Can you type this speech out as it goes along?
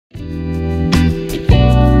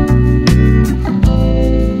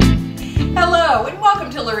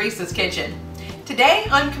Laurice's Kitchen. Today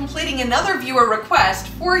I'm completing another viewer request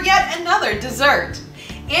for yet another dessert.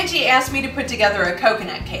 Angie asked me to put together a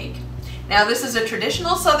coconut cake. Now this is a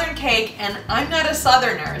traditional Southern cake and I'm not a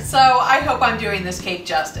Southerner, so I hope I'm doing this cake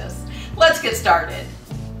justice. Let's get started.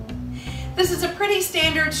 This is a pretty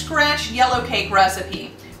standard scratch yellow cake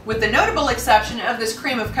recipe, with the notable exception of this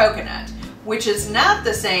cream of coconut, which is not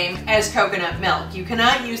the same as coconut milk. You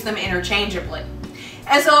cannot use them interchangeably.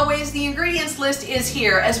 As always, the ingredients list is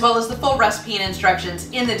here, as well as the full recipe and instructions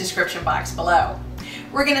in the description box below.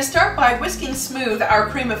 We're going to start by whisking smooth our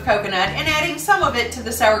cream of coconut and adding some of it to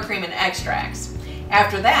the sour cream and extracts.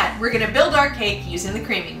 After that, we're going to build our cake using the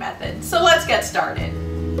creaming method. So let's get started.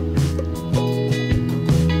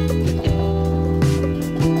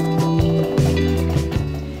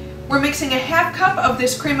 We're mixing a half cup of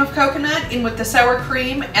this cream of coconut in with the sour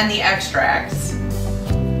cream and the extracts.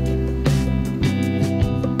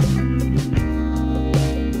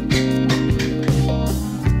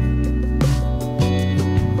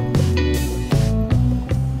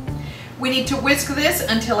 We need to whisk this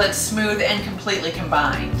until it's smooth and completely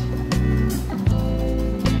combined.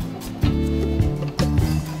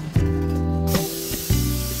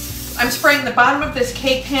 I'm spraying the bottom of this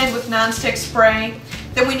cake pan with nonstick spray.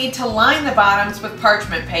 Then we need to line the bottoms with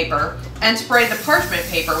parchment paper and spray the parchment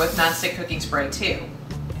paper with nonstick cooking spray too.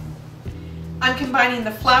 I'm combining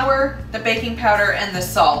the flour, the baking powder, and the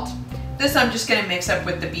salt. This I'm just going to mix up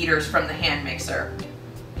with the beaters from the hand mixer.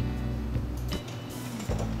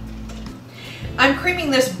 I'm creaming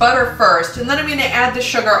this butter first, and then I'm going to add the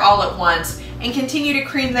sugar all at once and continue to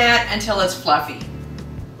cream that until it's fluffy.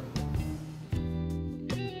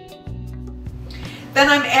 Then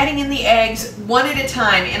I'm adding in the eggs one at a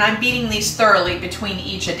time, and I'm beating these thoroughly between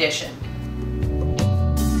each addition.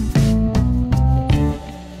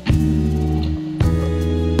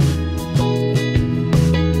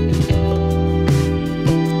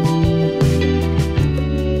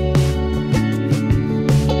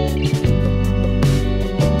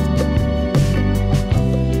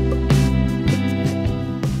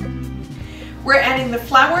 We're adding the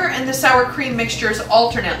flour and the sour cream mixtures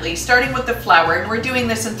alternately, starting with the flour, and we're doing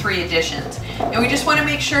this in 3 additions. And we just want to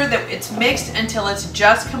make sure that it's mixed until it's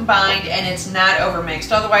just combined and it's not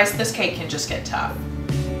overmixed, otherwise this cake can just get tough.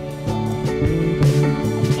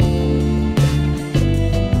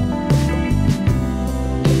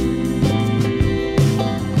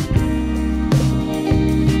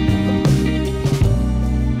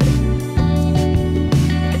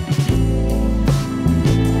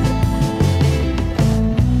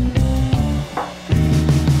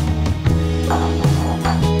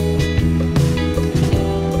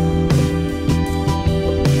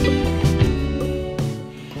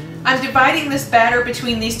 I'm dividing this batter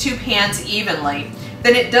between these 2 pans evenly.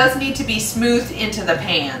 Then it does need to be smoothed into the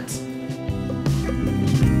pans.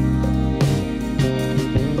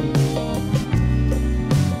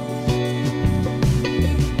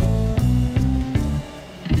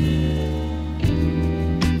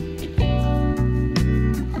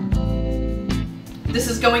 This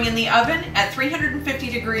is going in the oven at 350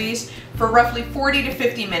 degrees for roughly 40 to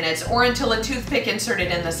 50 minutes, or until a toothpick inserted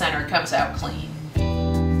in the center comes out clean.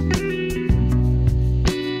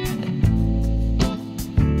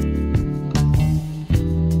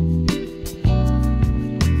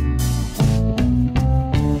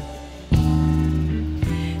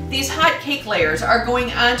 These hot cake layers are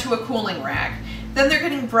going onto a cooling rack. Then they're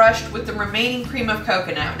getting brushed with the remaining cream of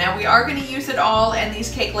coconut. Now we are going to use it all, and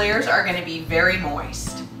these cake layers are going to be very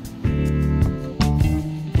moist.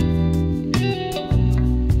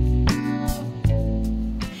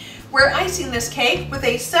 We're icing this cake with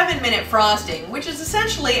a 7-minute frosting, which is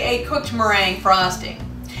essentially a cooked meringue frosting.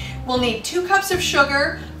 We'll need 2 cups of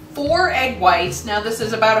sugar, 4 egg whites, now this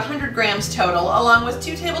is about 100 grams total, along with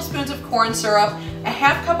 2 tablespoons of corn syrup, a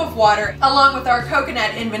half cup of water, along with our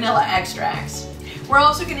coconut and vanilla extracts. We're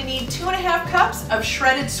also going to need 2.5 cups of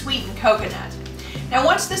shredded sweetened coconut. Now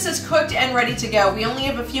once this is cooked and ready to go, we only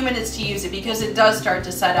have a few minutes to use it because it does start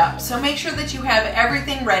to set up. So make sure that you have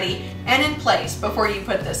everything ready and in place before you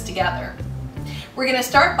put this together. We're going to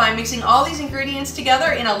start by mixing all these ingredients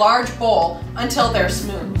together in a large bowl until they're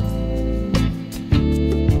smooth.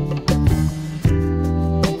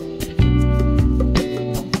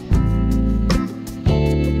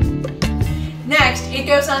 Next, it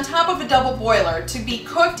goes on top of a double boiler to be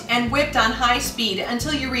cooked and whipped on high speed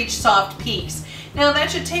until you reach soft peaks. Now that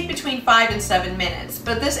should take between 5 and 7 minutes,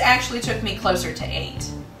 but this actually took me closer to 8.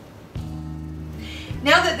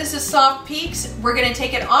 Now that this is soft peaks, we're going to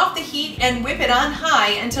take it off the heat and whip it on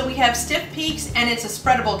high until we have stiff peaks and it's a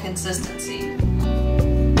spreadable consistency.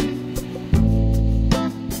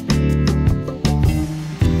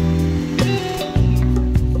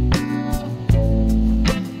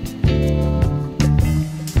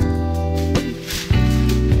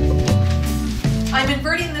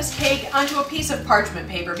 onto a piece of parchment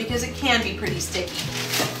paper because it can be pretty sticky.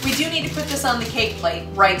 We do need to put this on the cake plate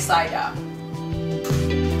right side up.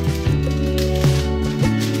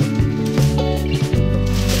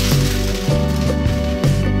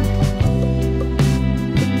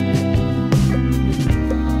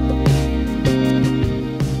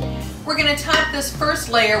 We're going to top this first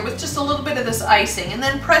layer with just a little bit of this icing and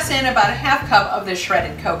then press in about a half cup of the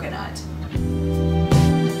shredded coconut.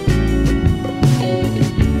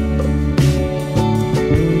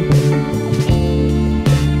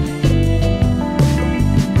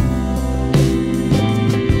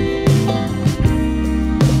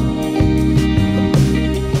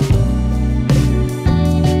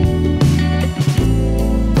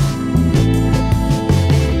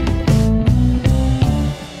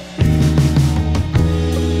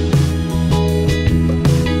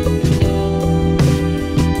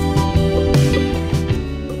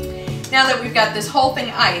 Now that we've got this whole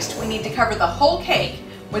thing iced, we need to cover the whole cake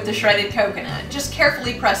with the shredded coconut. Just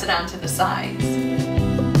carefully press it onto the sides.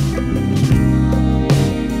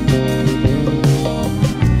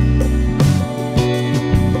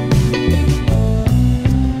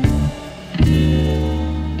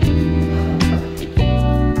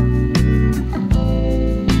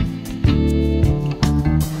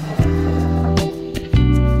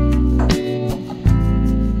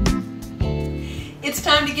 It's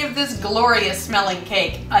time to give this glorious smelling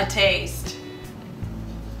cake a taste.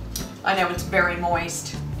 I know it's very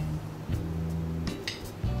moist.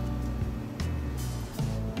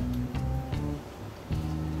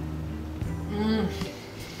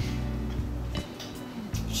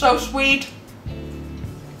 So sweet.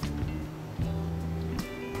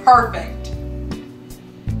 Perfect.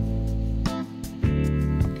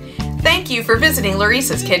 Thank you for visiting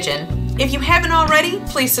Laurice's Kitchen. If you haven't already,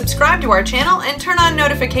 please subscribe to our channel and turn on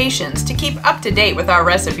notifications to keep up to date with our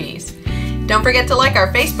recipes. Don't forget to like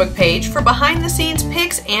our Facebook page for behind-the-scenes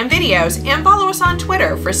pics and videos, and follow us on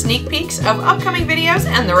Twitter for sneak peeks of upcoming videos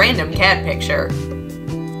and the random cat picture.